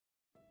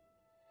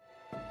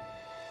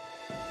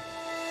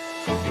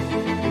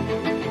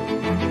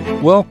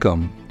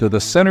Welcome to the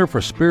Center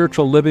for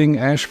Spiritual Living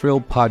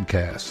Asheville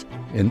podcast.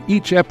 In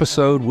each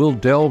episode, we'll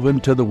delve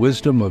into the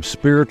wisdom of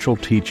spiritual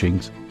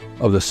teachings,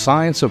 of the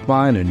science of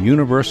mind and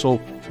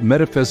universal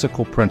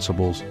metaphysical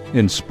principles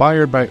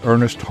inspired by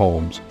Ernest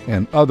Holmes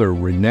and other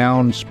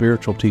renowned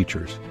spiritual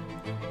teachers.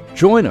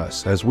 Join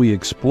us as we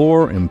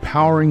explore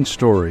empowering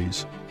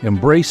stories,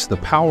 embrace the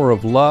power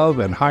of love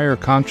and higher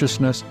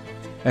consciousness,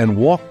 and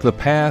walk the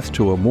path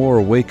to a more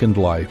awakened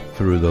life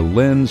through the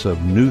lens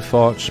of New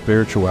Thought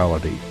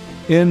spirituality.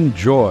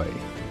 Enjoy.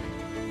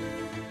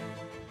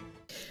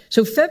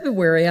 So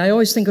February, I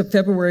always think of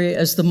February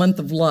as the month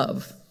of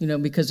love,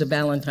 because of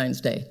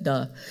Valentine's Day,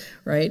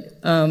 right?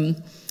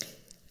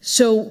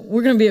 So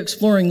we're going to be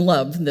exploring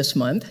love this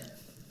month.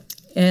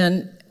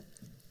 And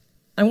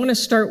I want to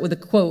start with a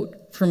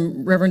quote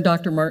from Reverend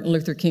Dr. Martin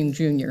Luther King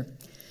Jr.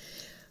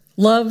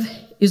 Love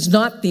is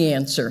not the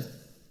answer.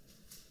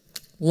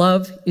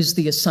 Love is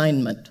the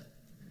assignment.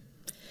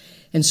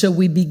 And so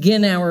we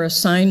begin our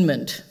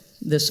assignment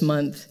this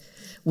month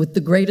with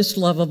the greatest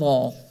love of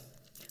all,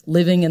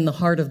 living in the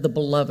heart of the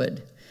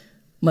beloved,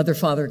 Mother,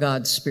 Father,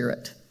 God,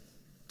 Spirit.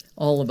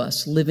 All of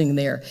us living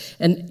there.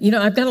 And,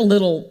 I've got a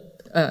little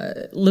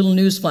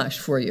news flash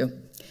for you.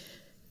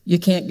 You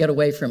can't get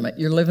away from it.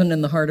 You're living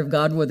in the heart of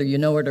God, whether you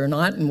know it or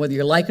not, and whether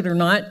you like it or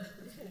not,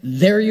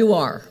 there you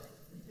are.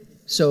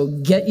 So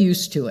get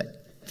used to it.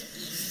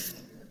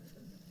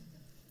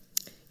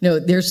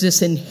 There's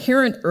this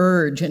inherent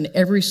urge in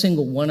every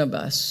single one of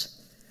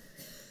us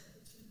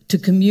to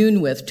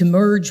commune with, to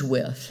merge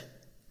with,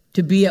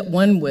 to be at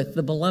one with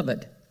the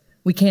beloved.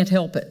 We can't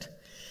help it.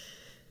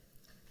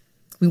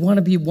 We want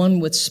to be one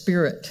with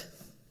Spirit,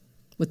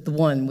 with the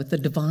one, with the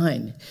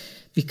divine,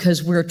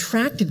 because we're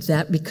attracted to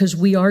that because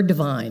we are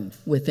divine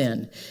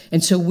within.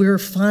 And so we're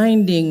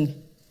finding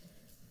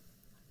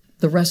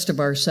the rest of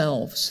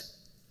ourselves,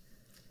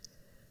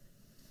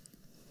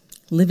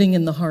 living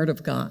in the heart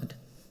of God.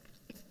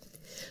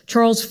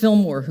 Charles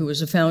Fillmore, who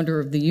was a founder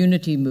of the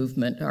Unity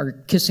movement, our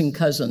kissing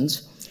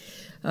cousins,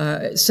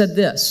 said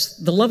this: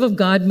 the love of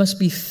God must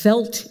be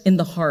felt in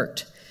the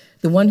heart.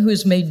 The one who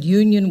has made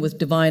union with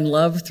divine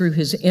love through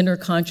his inner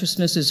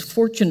consciousness is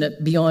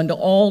fortunate beyond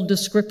all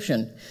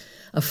description.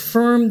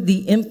 Affirm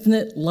the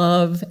infinite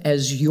love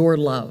as your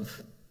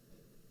love.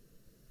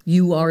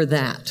 You are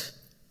that.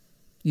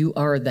 You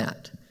are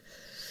that.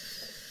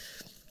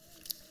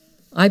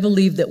 I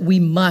believe that we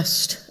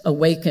must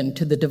awaken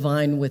to the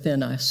divine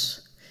within us.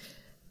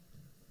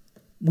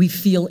 We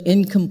feel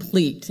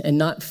incomplete and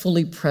not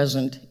fully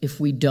present if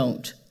we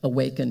don't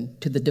awaken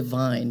to the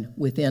divine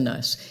within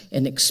us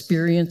and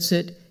experience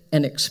it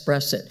and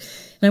express it.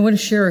 And I want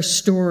to share a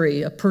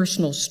story, a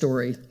personal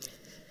story,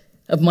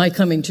 of my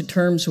coming to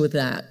terms with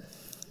that.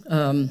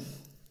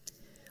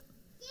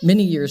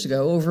 Many years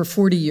ago, over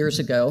 40 years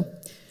ago,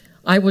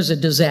 I was a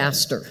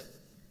disaster.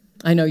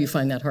 I know you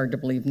find that hard to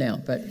believe now,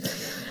 but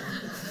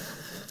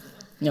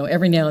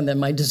every now and then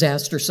my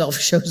disaster self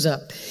shows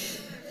up.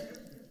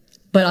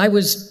 But I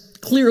was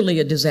clearly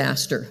a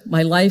disaster.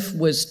 My life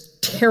was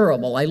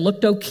terrible. I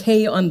looked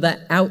okay on the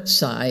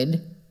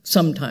outside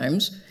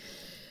sometimes,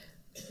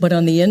 but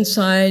on the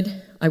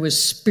inside, I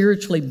was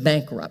spiritually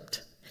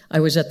bankrupt. I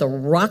was at the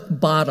rock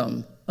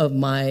bottom of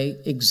my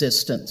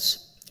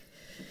existence.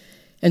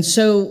 And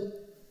so,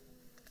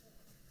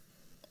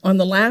 on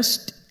the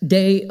last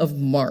day of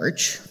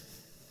March,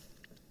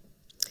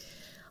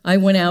 I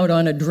went out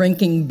on a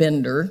drinking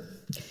bender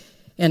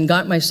and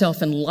got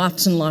myself in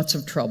lots and lots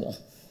of trouble.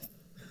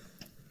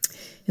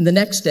 And the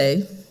next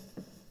day,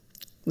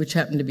 which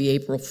happened to be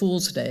April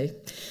Fool's Day,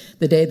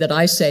 the day that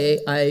I say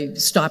I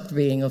stopped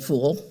being a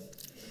fool,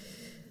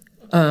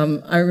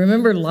 I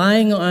remember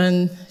lying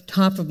on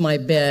top of my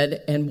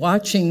bed and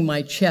watching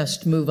my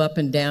chest move up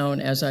and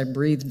down as I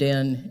breathed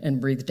in and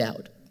breathed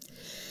out.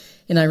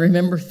 And I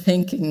remember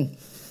thinking,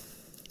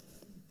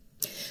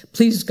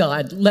 please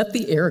God, let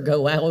the air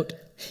go out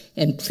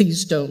and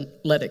please don't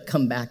let it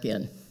come back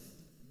in.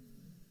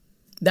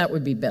 That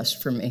would be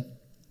best for me.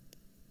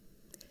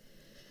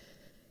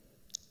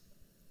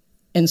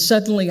 And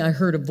suddenly I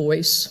heard a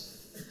voice,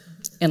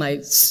 and I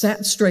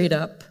sat straight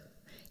up,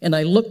 and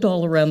I looked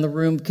all around the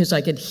room because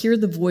I could hear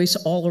the voice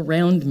all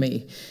around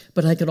me,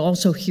 but I could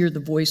also hear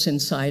the voice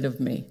inside of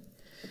me.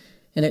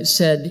 And it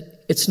said,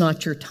 it's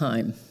not your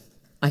time.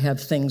 I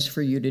have things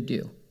for you to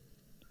do.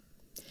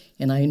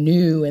 And I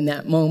knew in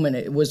that moment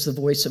it was the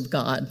voice of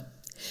God,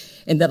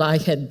 and that I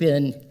had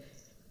been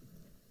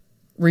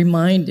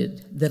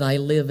reminded that I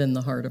live in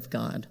the heart of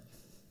God.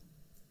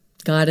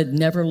 God had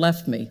never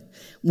left me,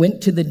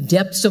 went to the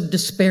depths of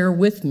despair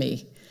with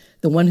me.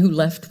 The one who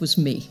left was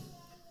me.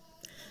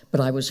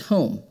 But I was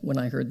home when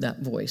I heard that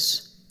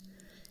voice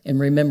and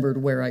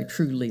remembered where I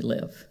truly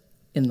live,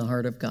 in the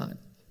heart of God.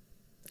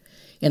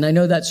 And I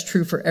know that's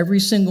true for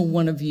every single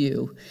one of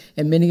you,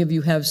 and many of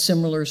you have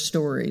similar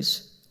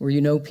stories, or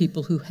you know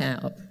people who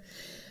have.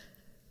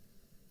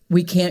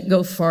 We can't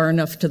go far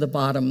enough to the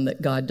bottom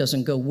that God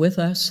doesn't go with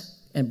us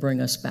and bring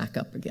us back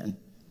up again.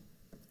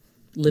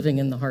 Living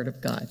in the heart of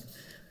God.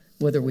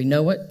 whether we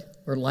know it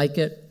or like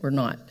it or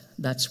not.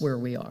 That's where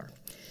we are.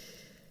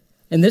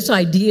 And this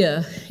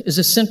idea is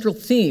a central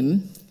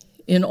theme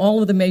in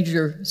all of the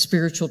major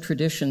spiritual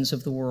traditions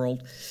of the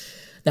world,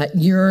 that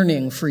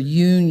yearning for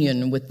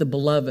union with the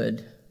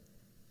beloved.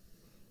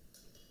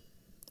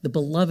 The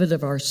beloved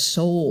of our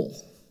soul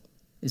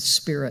is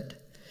spirit.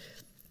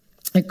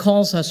 It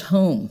calls us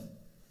home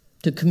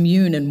to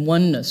commune in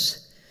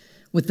oneness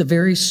with the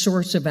very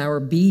source of our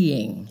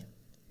being.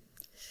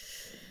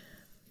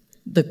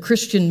 The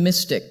Christian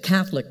mystic,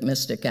 Catholic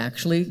mystic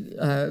actually,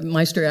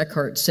 Meister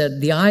Eckhart said,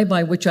 "The eye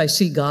by which I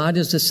see God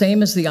is the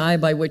same as the eye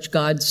by which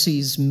God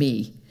sees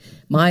me.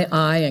 My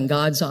eye and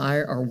God's eye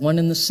are one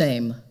and the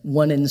same,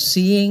 one in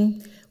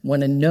seeing,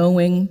 one in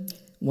knowing,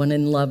 one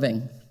in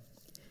loving."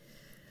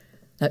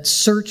 That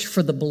search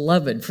for the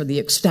beloved, for the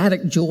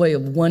ecstatic joy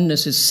of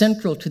oneness, is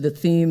central to the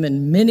theme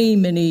in many,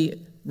 many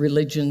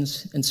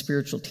religions and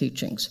spiritual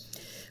teachings.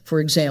 For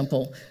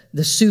example,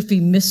 the Sufi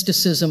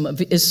mysticism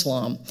of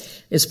Islam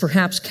is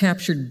perhaps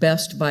captured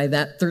best by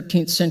that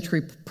 13th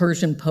century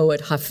Persian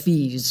poet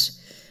Hafiz,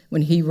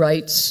 when he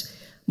writes,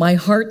 "My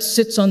heart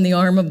sits on the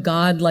arm of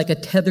God like a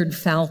tethered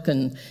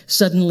falcon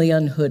suddenly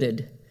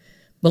unhooded.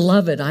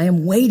 Beloved, I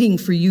am waiting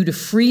for you to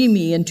free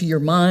me into your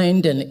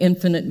mind and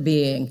infinite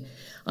being.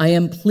 I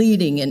am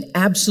pleading in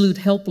absolute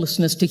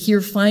helplessness to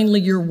hear finally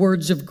your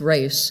words of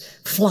grace.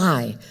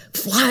 Fly,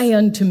 fly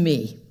unto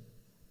me."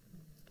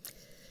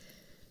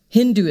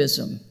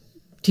 Hinduism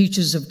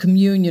teaches of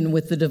communion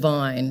with the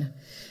divine.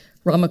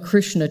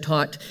 Ramakrishna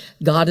taught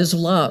God is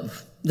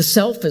love, the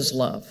self is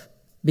love.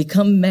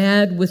 Become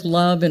mad with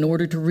love in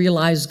order to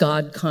realize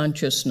God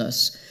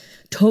consciousness,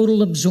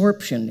 total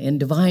absorption in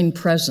divine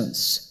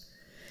presence.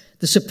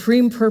 The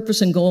supreme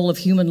purpose and goal of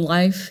human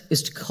life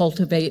is to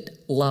cultivate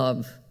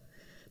love.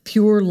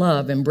 Pure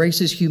love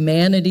embraces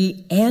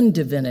humanity and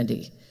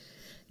divinity.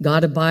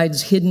 God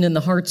abides hidden in the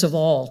hearts of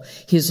all.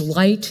 His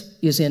light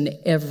is in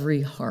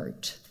every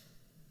heart.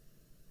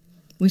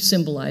 We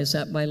symbolize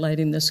that by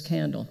lighting this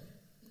candle.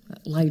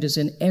 That light is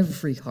in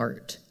every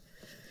heart.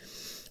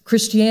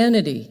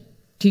 Christianity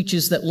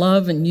teaches that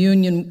love and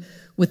union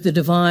with the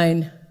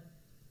divine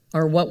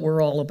are what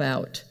we're all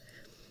about.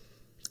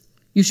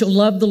 You shall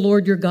love the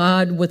Lord your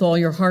God with all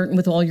your heart and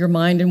with all your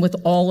mind and with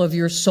all of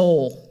your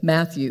soul.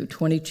 Matthew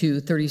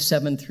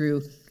 22:37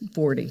 through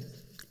 40.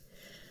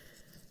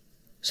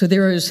 So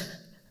there is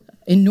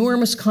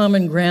enormous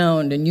common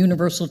ground and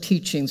universal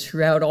teachings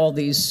throughout all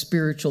these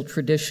spiritual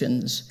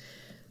traditions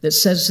that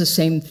says the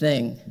same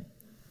thing.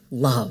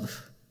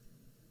 Love.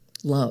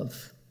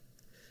 Love.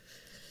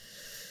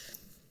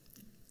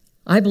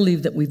 I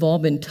believe that we've all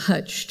been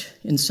touched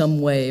in some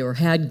way or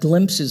had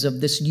glimpses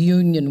of this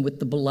union with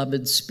the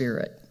beloved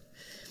Spirit.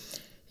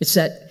 It's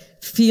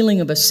that feeling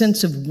of a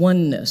sense of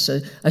oneness,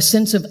 a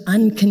sense of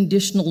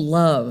unconditional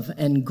love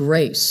and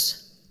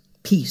grace,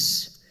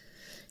 peace.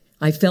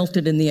 I felt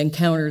it in the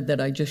encounter that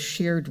I just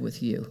shared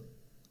with you.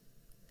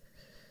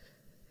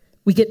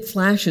 We get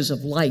flashes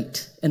of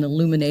light and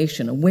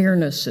illumination,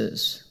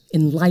 awarenesses,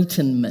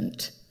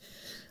 enlightenment,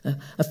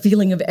 a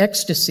feeling of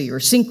ecstasy or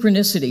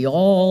synchronicity.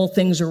 All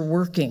things are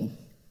working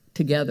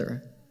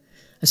together.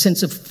 A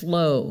sense of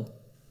flow,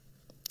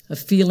 a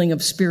feeling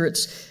of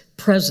Spirit's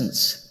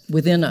presence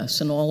within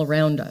us and all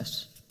around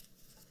us.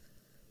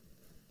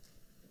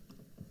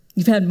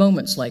 You've had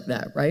moments like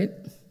that, right?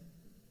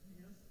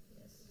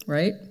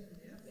 Right?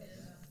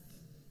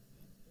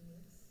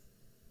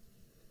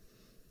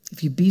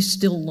 If you be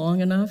still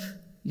long enough,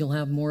 you'll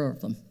have more of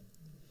them.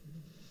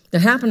 They're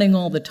happening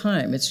all the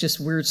time. It's just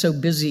we're so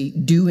busy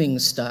doing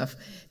stuff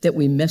that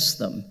we miss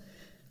them.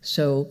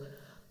 So,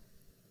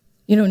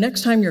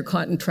 next time you're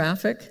caught in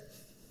traffic,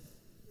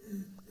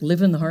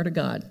 live in the heart of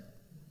God.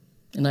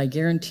 And I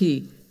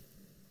guarantee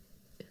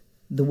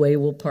the way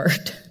will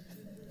part.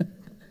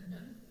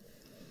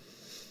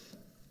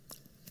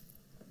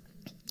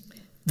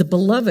 The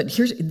beloved,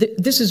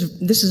 this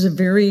is a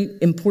very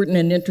important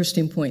and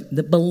interesting point.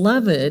 The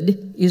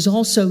beloved is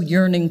also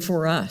yearning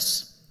for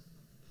us.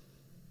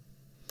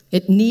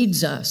 It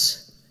needs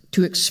us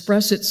to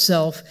express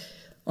itself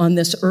on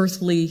this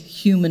earthly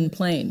human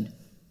plane.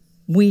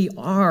 We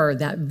are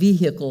that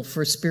vehicle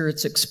for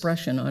Spirit's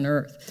expression on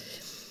earth.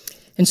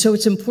 And so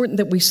it's important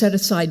that we set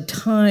aside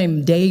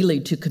time daily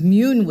to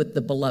commune with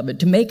the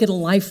beloved, to make it a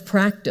life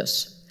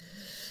practice,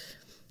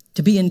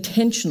 to be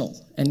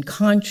intentional and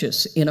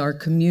conscious in our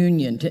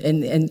communion,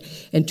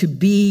 and to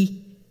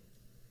be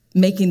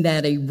making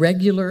that a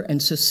regular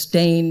and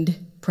sustained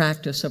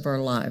practice of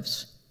our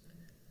lives.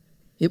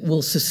 It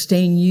will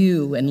sustain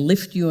you and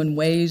lift you in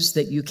ways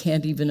that you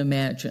can't even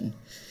imagine.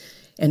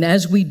 And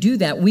as we do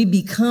that, we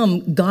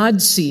become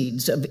God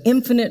seeds of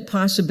infinite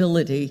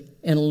possibility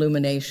and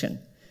illumination.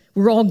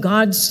 We're all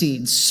God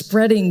seeds,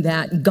 spreading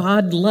that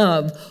God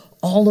love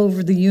all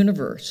over the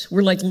universe.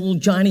 We're like little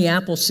Johnny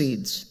Apple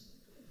seeds,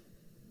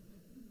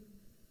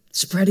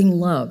 spreading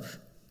love.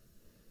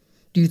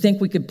 Do you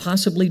think we could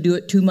possibly do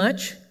it too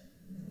much?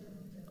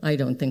 I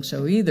don't think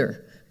so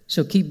either.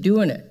 So keep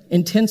doing it.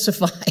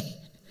 Intensify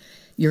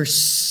your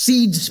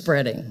seed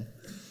spreading.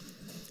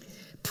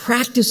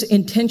 Practice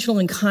intentional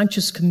and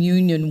conscious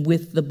communion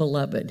with the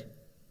beloved,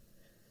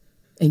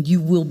 and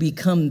you will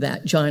become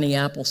that Johnny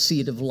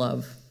Appleseed of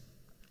love.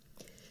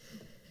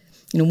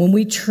 When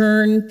we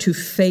turn to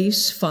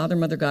face Father,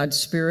 Mother, God,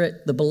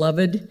 Spirit, the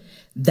beloved,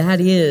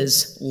 that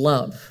is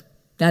love.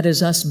 That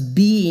is us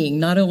being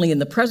not only in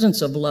the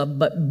presence of love,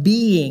 but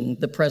being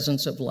the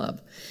presence of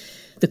love.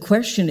 The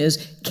question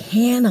is,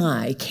 can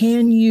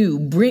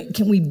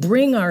we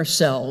bring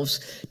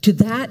ourselves to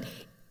that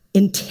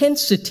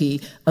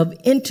intensity of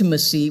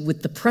intimacy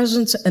with the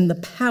presence and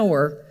the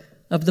power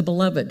of the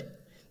beloved?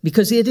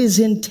 Because it is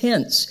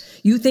intense.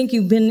 You think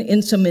you've been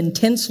in some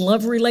intense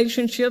love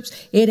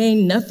relationships? It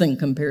ain't nothing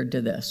compared to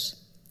this.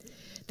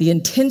 The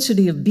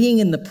intensity of being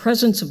in the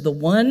presence of the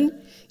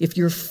one, if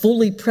you're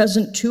fully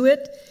present to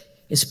it,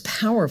 is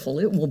powerful.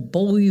 It will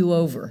bowl you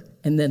over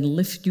and then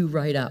lift you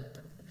right up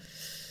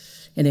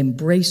and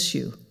embrace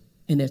you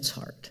in its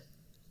heart.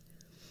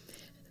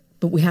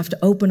 But we have to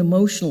open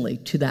emotionally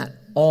to that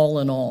all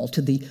in all,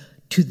 to the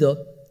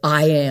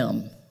I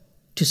am,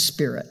 to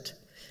spirit.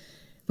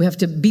 We have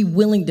to be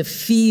willing to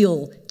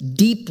feel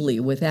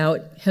deeply without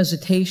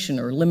hesitation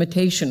or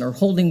limitation or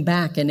holding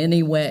back in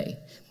any way.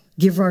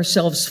 Give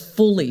ourselves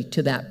fully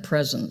to that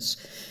presence.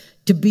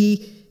 To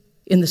be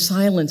in the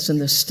silence and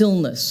the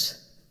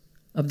stillness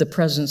of the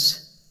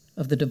presence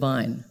of the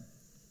divine.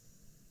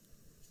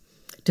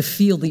 To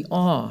feel the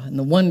awe and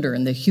the wonder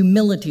and the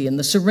humility and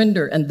the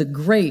surrender and the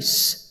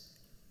grace,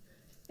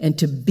 and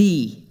to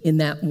be in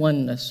that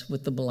oneness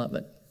with the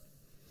beloved.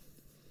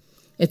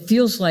 It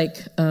feels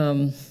like,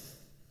 I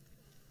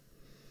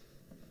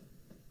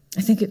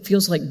think it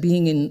feels like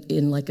being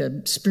in like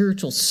a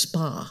spiritual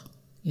spa.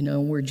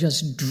 We're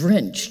just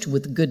drenched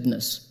with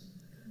goodness,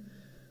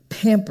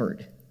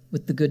 pampered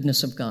with the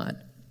goodness of God.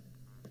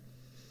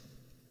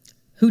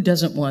 Who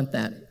doesn't want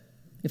that?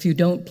 If you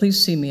don't,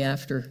 please see me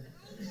after,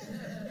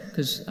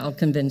 because I'll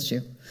convince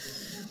you.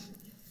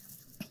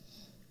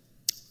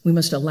 We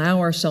must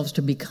allow ourselves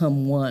to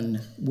become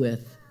one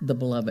with the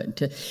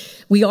beloved.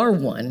 We are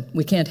one.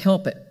 We can't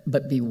help it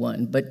but be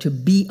one. But to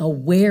be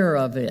aware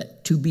of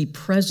it, to be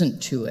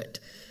present to it,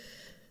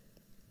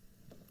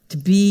 to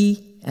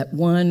be at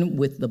one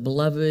with the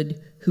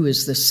beloved who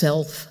is the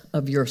self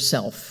of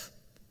yourself,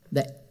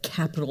 that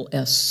capital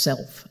S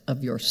self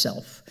of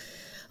yourself,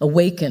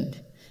 awakened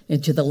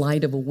into the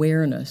light of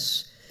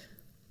awareness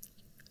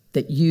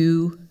that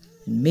you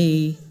and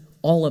me,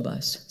 all of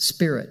us,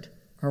 spirit,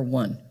 are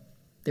one.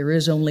 There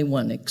is only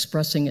one,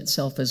 expressing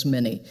itself as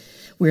many.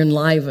 We're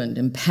enlivened,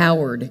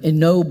 empowered,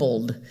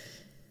 ennobled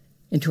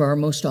into our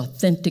most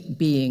authentic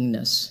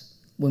beingness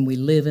when we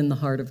live in the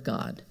heart of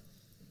God.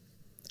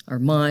 Our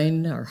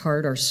mind, our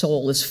heart, our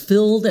soul is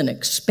filled and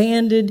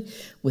expanded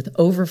with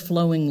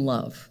overflowing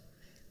love.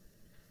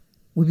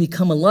 We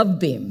become a love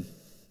beam.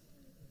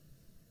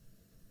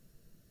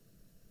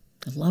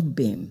 A love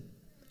beam.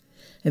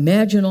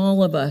 Imagine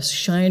all of us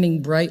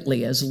shining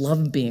brightly as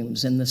love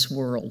beams in this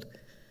world.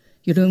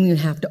 You don't even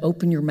have to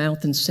open your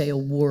mouth and say a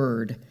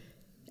word,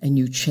 and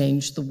you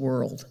change the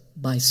world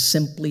by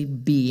simply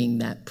being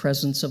that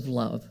presence of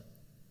love.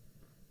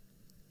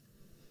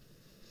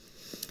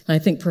 I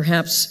think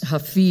perhaps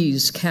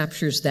Hafiz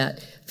captures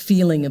that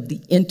feeling of the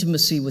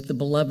intimacy with the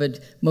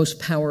beloved most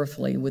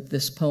powerfully with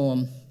this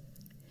poem.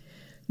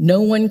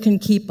 No one can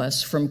keep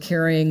us from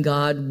carrying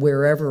God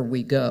wherever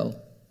we go.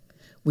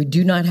 We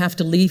do not have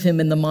to leave him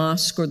in the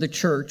mosque or the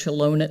church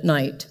alone at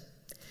night.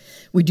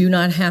 We do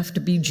not have to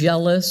be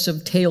jealous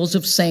of tales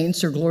of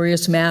saints or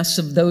glorious mass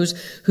of those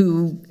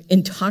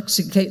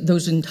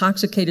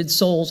intoxicated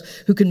souls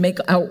who can make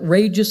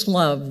outrageous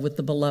love with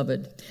the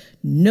beloved.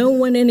 No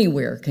one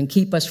anywhere can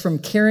keep us from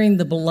carrying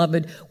the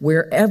beloved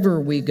wherever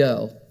we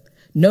go.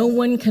 No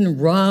one can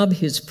rob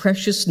his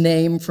precious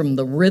name from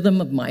the rhythm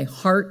of my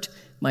heart,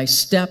 my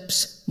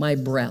steps, my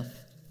breath.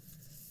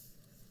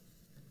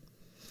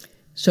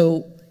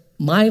 So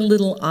my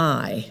little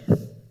I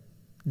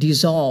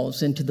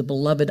dissolves into the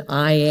beloved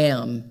I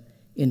am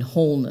in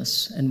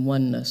wholeness and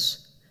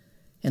oneness.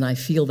 And I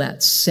feel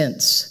that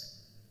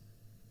sense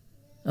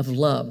of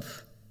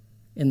love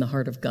in the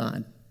heart of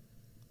God.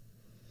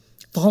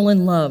 Fall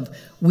in love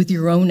with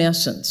your own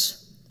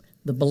essence.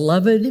 The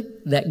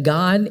beloved that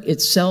God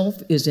itself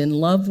is in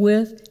love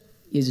with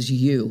is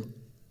you.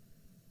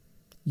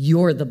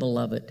 You're the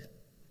beloved.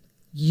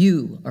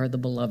 You are the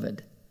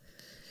beloved.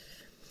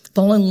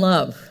 Fall in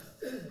love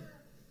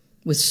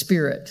with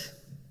spirit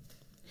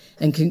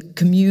and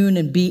commune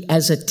and be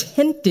as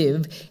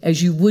attentive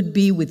as you would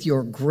be with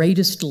your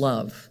greatest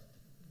love,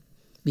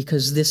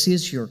 because this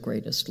is your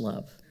greatest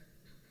love,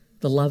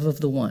 the love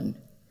of the one.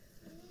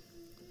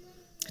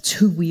 It's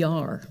who we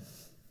are,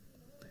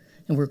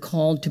 and we're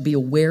called to be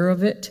aware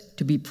of it,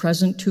 to be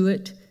present to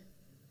it,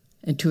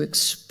 and to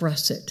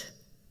express it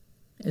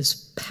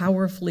as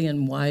powerfully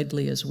and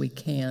widely as we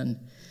can.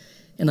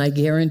 And I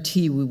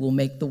guarantee we will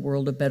make the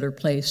world a better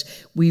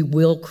place. We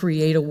will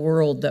create a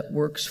world that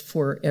works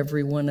for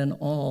everyone and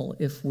all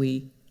if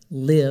we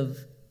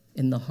live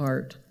in the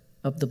heart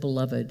of the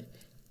beloved,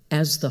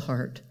 as the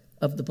heart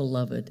of the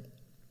beloved.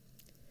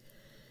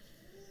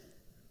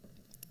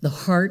 The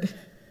heart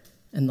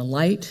and the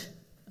light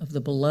of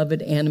the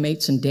beloved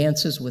animates and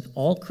dances with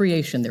all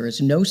creation. There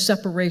is no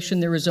separation.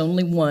 There is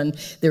only one.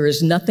 There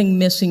is nothing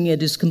missing.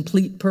 It is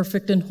complete,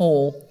 perfect, and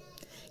whole.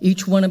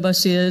 Each one of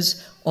us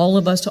is, all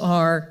of us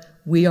are,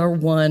 we are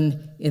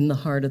one in the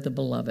heart of the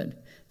beloved.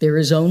 There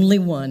is only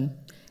one,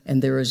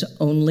 and there is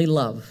only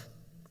love.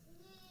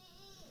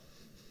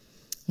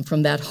 And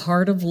from that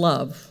heart of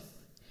love,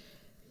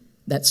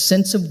 that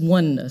sense of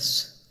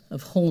oneness,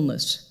 of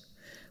wholeness,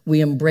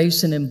 we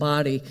embrace and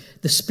embody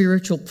the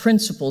spiritual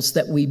principles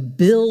that we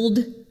build,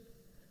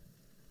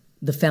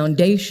 the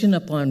foundation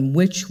upon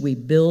which we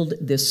build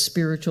this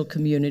spiritual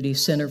community,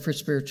 Center for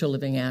Spiritual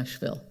Living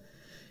Asheville.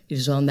 It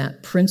is on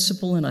that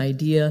principle and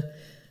idea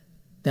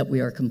that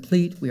we are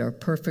complete, we are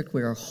perfect,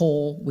 we are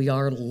whole, we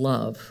are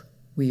love.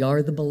 We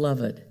are the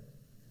beloved.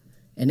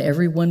 And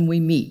everyone we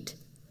meet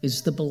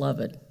is the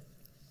beloved.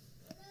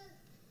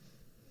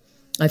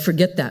 I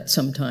forget that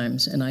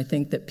sometimes, and I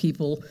think that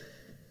people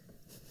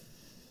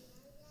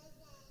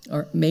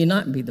may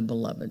not be the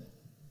beloved.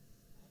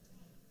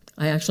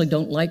 I actually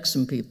don't like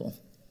some people.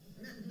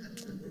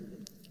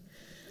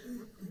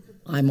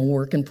 I'm a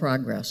work in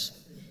progress.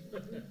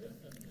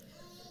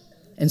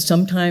 And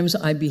sometimes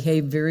I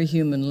behave very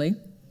humanly,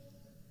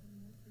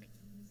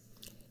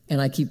 and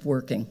I keep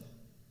working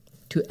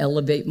to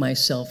elevate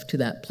myself to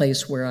that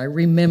place where I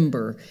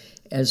remember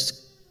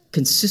as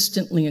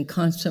consistently and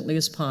constantly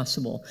as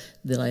possible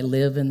that I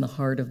live in the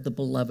heart of the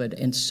beloved,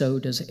 and so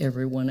does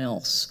everyone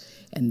else.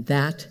 And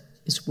that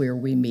is where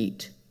we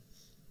meet.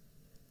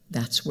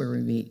 That's where we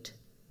meet.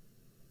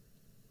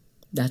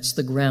 That's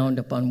the ground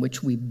upon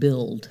which we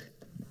build.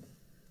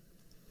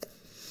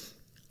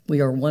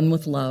 We are one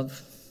with love,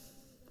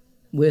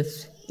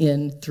 with,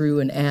 in,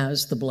 through, and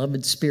as the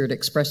beloved Spirit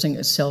expressing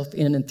itself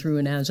in and through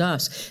and as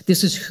us.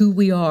 This is who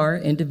we are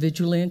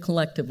individually and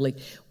collectively.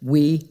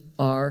 We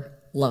are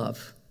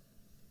love.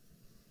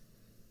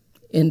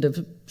 End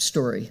of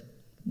story.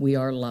 We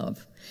are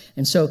love.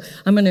 And so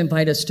I'm going to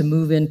invite us to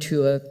move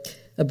into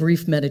a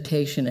brief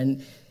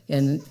meditation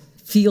and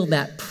feel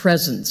that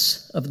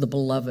presence of the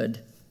beloved,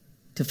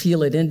 to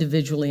feel it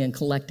individually and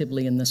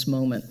collectively in this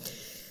moment.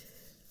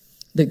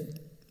 The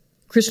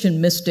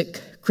Christian mystic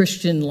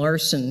Christian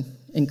Larson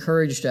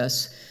encouraged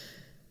us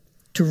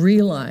to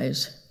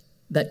realize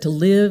that to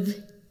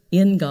live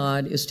in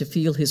God is to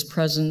feel his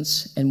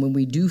presence, and when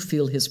we do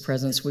feel his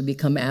presence, we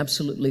become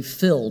absolutely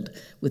filled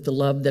with the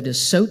love that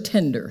is so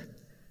tender,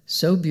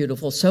 so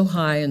beautiful, so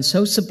high, and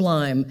so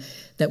sublime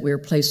that we are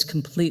placed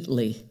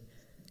completely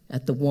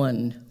at the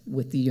one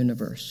with the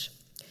universe.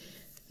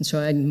 And so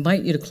I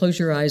invite you to close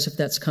your eyes if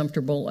that's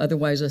comfortable,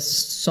 otherwise a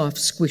soft,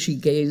 squishy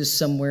gaze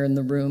somewhere in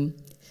the room.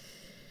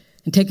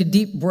 And take a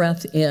deep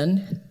breath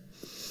in,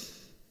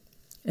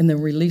 and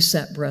then release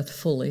that breath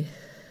fully.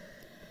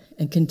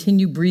 And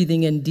continue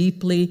breathing in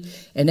deeply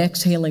and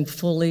exhaling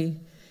fully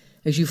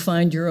as you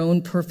find your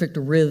own perfect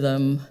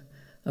rhythm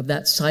of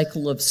that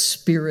cycle of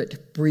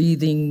spirit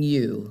breathing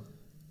you.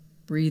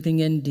 Breathing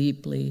in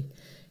deeply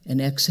and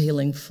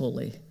exhaling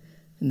fully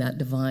in that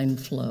divine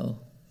flow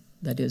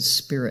that is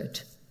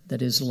spirit,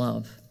 that is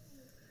love.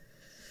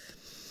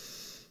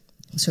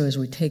 And so as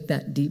we take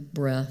that deep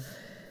breath,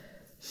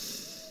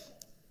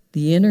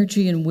 the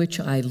energy in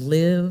which I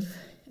live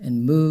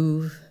and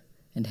move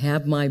and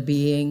have my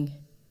being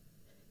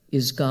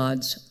is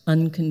God's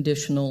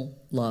unconditional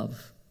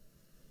love.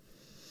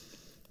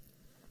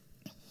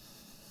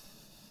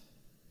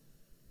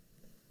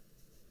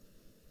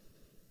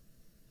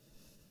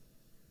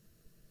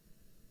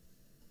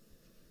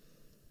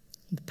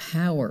 The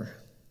power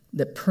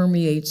that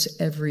permeates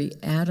every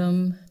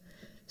atom,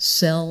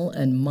 cell,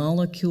 and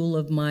molecule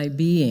of my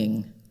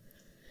being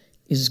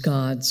is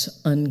God's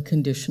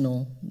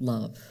unconditional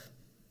love.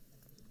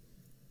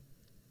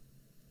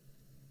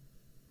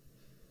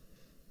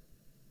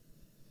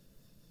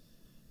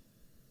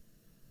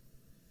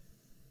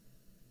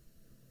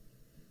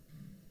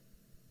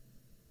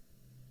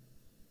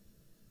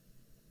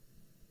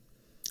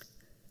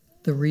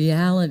 The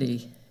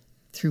reality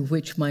through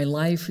which my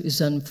life is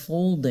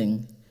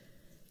unfolding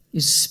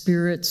is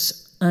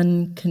Spirit's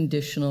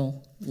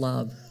unconditional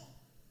love.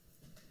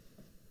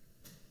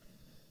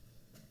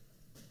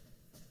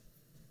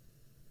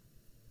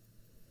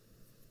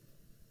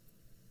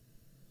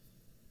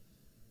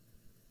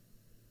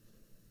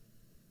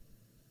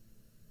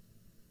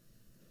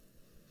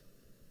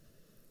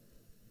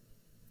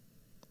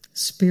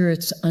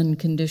 Spirit's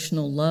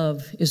unconditional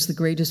love is the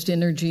greatest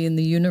energy in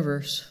the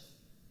universe.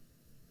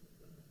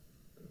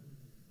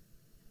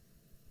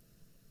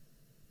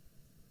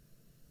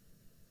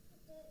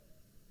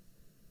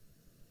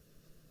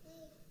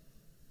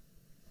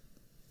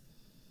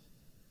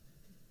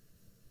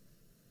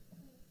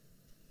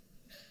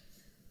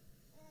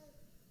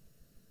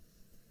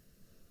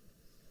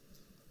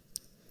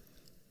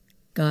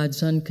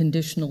 God's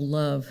unconditional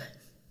love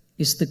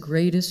is the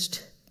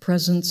greatest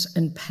presence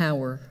and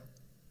power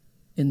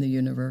in the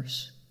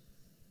universe.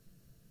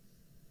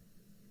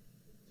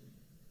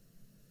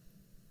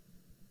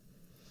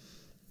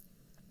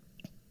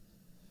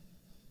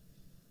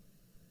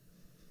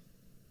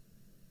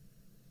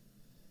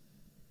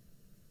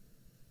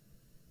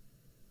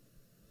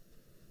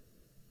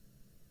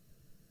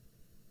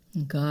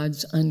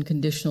 God's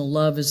unconditional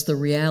love is the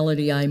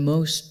reality I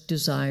most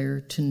desire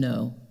to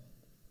know.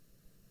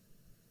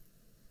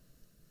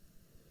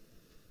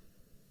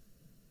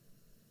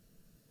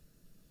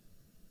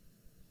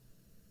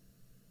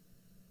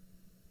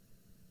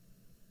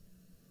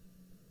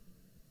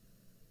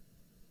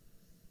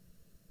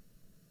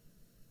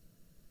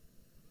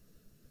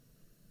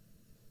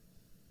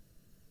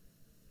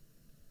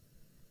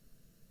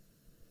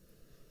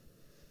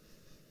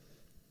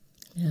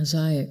 As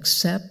I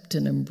accept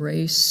and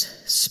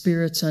embrace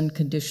Spirit's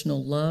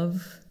unconditional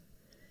love,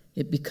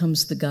 it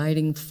becomes the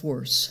guiding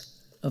force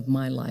of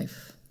my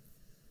life.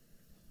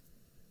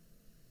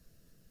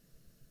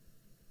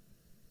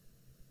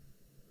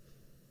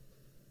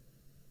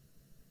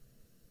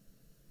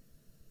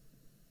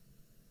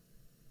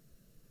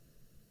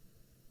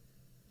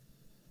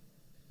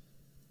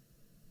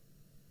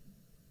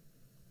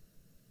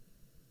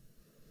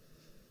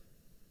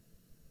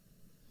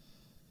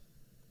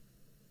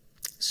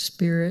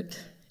 Spirit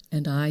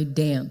and I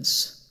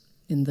dance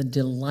in the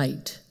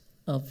delight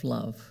of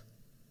love.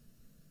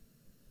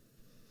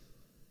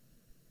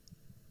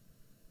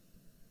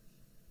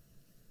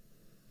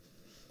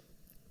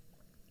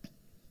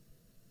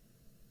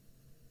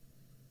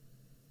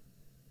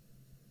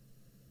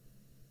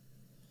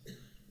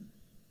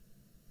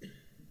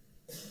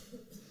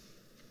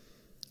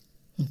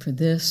 And for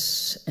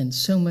this and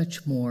so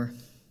much more,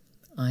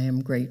 I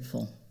am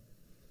grateful.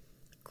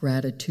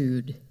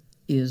 Gratitude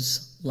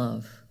is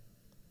love.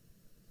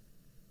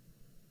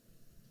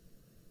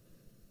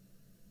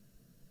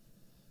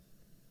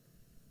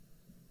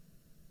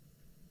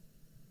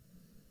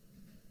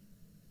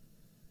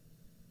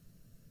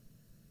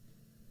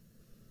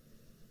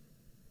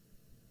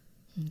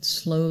 And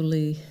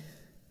slowly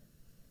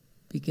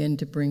begin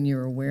to bring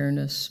your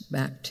awareness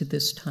back to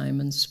this time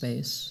and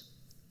space.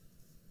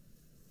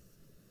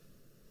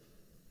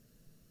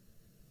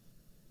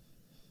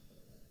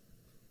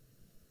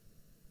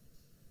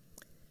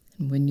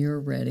 And when you're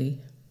ready,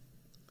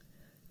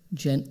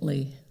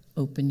 gently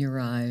open your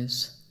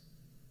eyes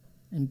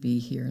and be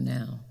here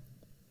now.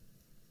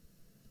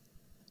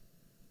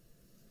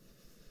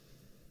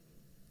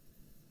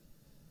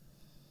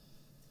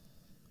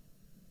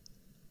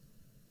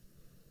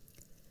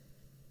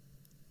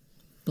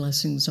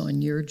 Blessings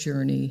on your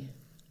journey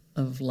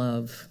of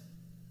love.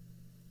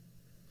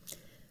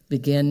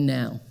 Begin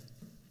now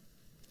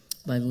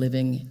by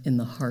living in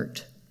the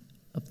heart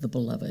of the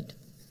beloved.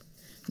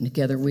 And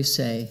together we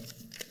say,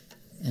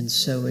 and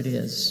so it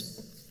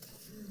is.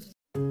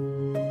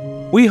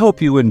 We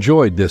hope you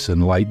enjoyed this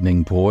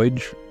enlightening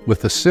voyage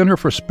with the Center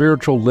for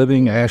Spiritual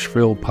Living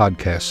Asheville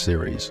podcast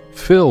series,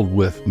 filled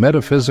with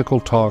metaphysical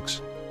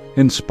talks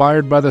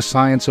inspired by the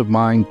science of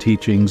mind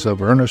teachings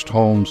of Ernest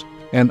Holmes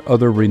and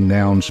other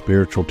renowned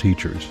spiritual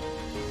teachers.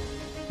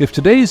 If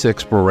today's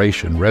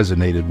exploration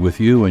resonated with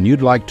you and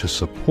you'd like to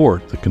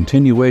support the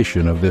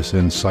continuation of this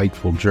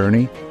insightful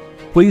journey,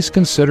 please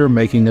consider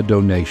making a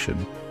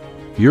donation.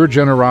 Your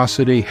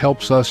generosity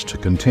helps us to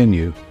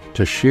continue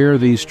to share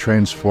these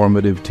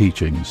transformative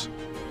teachings.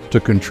 To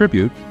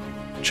contribute,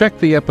 check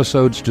the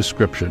episode's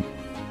description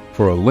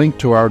for a link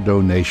to our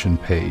donation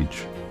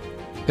page.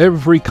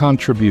 Every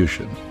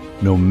contribution,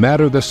 no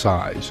matter the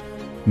size,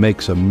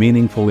 makes a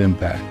meaningful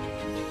impact.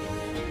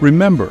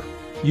 Remember,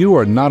 you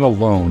are not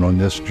alone on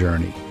this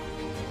journey.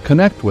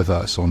 Connect with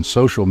us on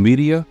social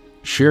media,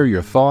 share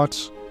your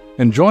thoughts,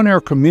 and join our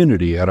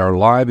community at our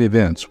live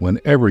events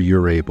whenever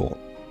you're able.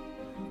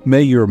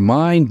 May your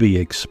mind be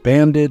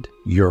expanded,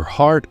 your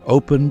heart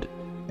opened,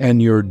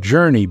 and your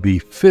journey be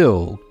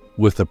filled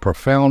with the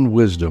profound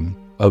wisdom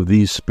of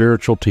these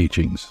spiritual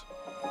teachings.